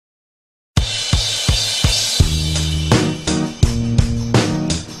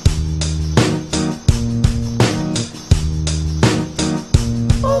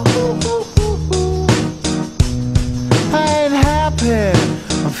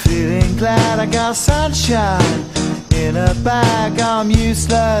glad I got sunshine in a bag. I'm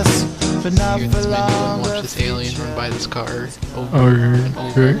useless, but not Here in for this menu and long. watch this alien run by this car over Okay. and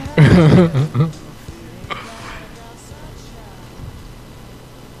over.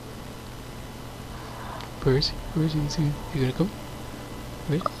 Where is he? Where is he? Is he gonna come?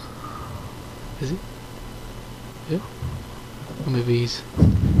 Wait. Is he? Yeah. Or maybe he's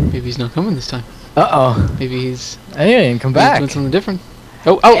not coming this time. Uh-oh. Maybe he's Alien, come maybe he's back. doing something different.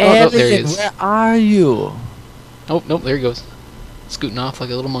 Oh, there he Alien, is. where are you? Oh, nope, there he goes. Scooting off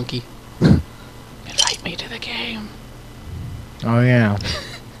like a little monkey. Invite me to the game. Oh, yeah.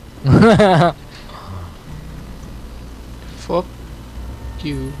 Fuck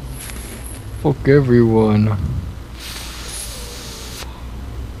you. Fuck everyone.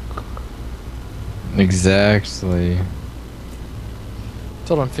 Exactly.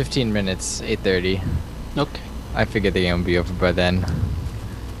 Told him 15 minutes, 8:30. Okay. I figured the game would be over by then.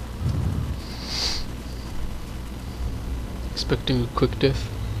 Expecting a quick death.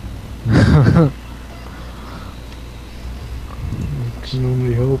 Can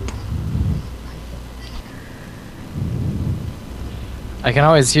only hope. I can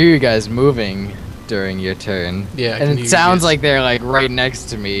always hear you guys moving during your turn. Yeah, I can and hear it you sounds guys. like they're like right next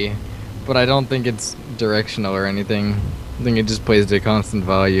to me, but I don't think it's directional or anything. I think it just plays at a constant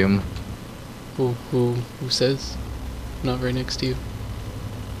volume. Who says? Not right next to you.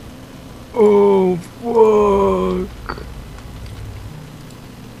 Oh fuck!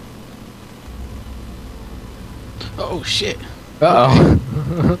 Oh shit. Uh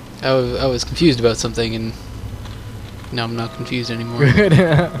oh. I was confused about something and now I'm not confused anymore. Good.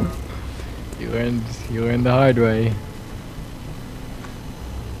 You learned the hard way.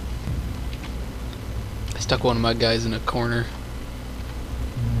 I stuck one of my guys in a corner.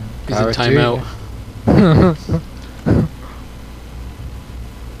 Is Power it to timeout?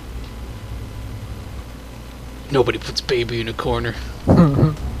 Nobody puts baby in a corner.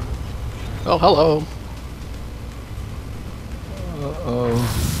 Oh, hello. Uh-oh.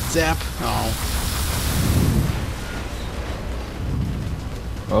 Zap. Oh.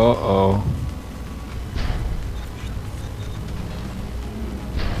 Uh-oh.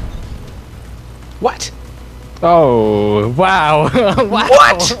 What? Oh, wow.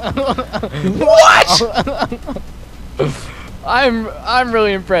 Wow. What? I'm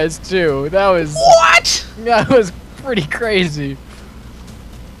really impressed too. What? That was pretty crazy.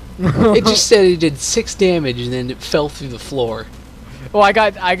 It just said it did 6 damage and then it fell through the floor. Well, I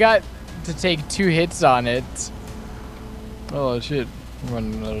got to take 2 hits on it. Oh shit. I'm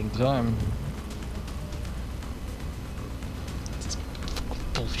running out of time.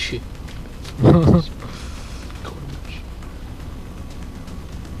 Bullshit.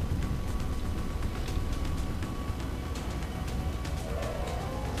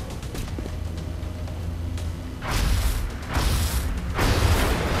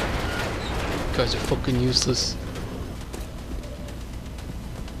 Guys are fucking useless.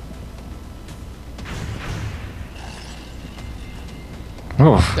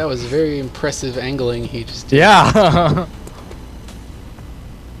 Oh. That was very impressive angling he just did. Yeah.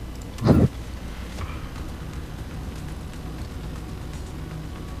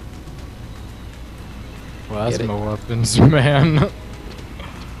 Plasma weapons, man.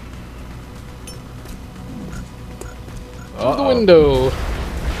 Through the window.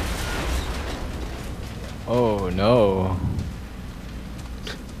 Oh no.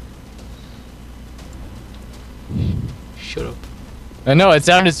 Shut up. I know it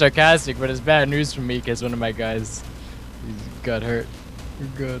sounded sarcastic, but it's bad news for me because one of my guys got hurt.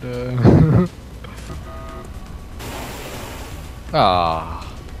 Got Ah.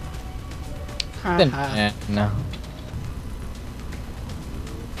 No.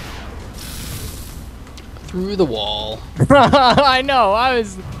 Through the wall. I know.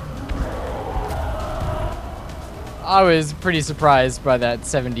 I was pretty surprised by that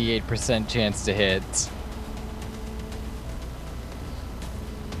 78% chance to hit.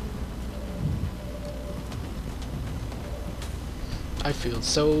 I feel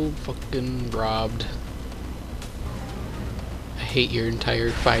so fucking robbed. I hate your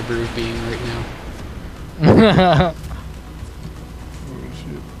entire fiber of being right now. Oh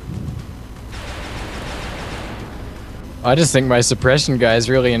shit. I just think my suppression guy is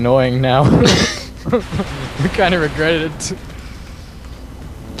really annoying now. I kind of regret it.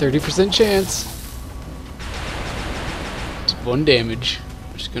 30% chance. It's 1 damage.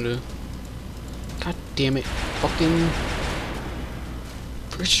 I'm just gonna... God damn it. Fucking...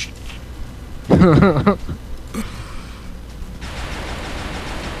 Frish.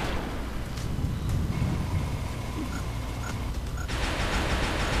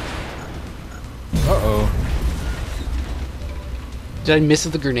 Uh-oh. Did I miss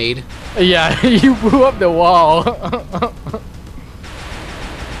the grenade? Yeah, you blew up the wall.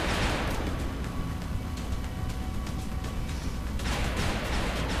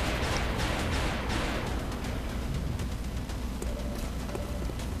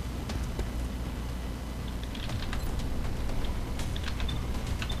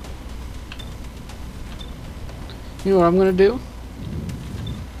 You know what I'm gonna do?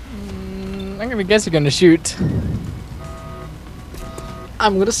 I'm gonna guess you're gonna shoot.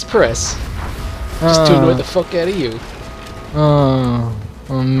 I'm gonna suppress. Just to annoy the fuck out of you. Oh,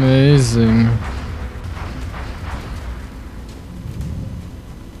 amazing.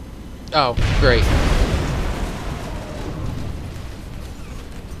 Oh, great.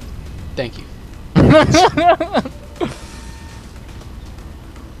 Thank you.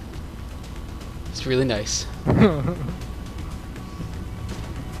 It's really nice.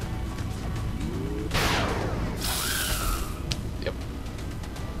 Yep.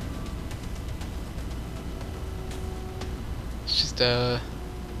 It's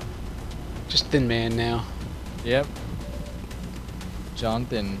just Thin Man now. Yep. John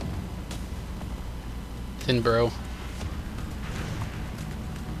Thin. Thin Bro.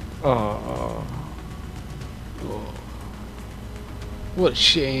 Oh. Oh. What a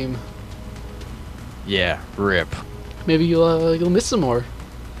shame. Yeah, rip. Maybe you'll miss some more.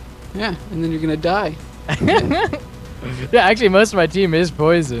 Yeah, and then you're gonna die. Yeah, actually most of my team is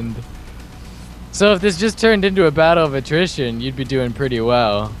poisoned. So if this just turned into a battle of attrition, you'd be doing pretty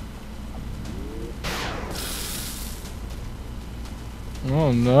well.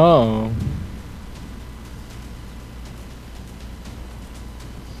 Oh no.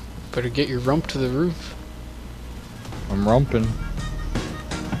 Better get your rump to the roof. I'm rumping.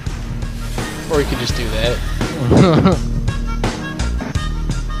 Or you could just do that.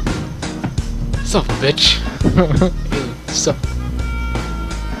 Son of a bitch. Alien, suck.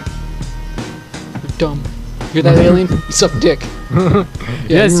 You're dumb. Hear that, alien? You suck dick. Yeah,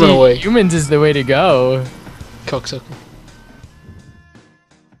 Yeah, you see, run away. humans is the way to go. Cocksucker.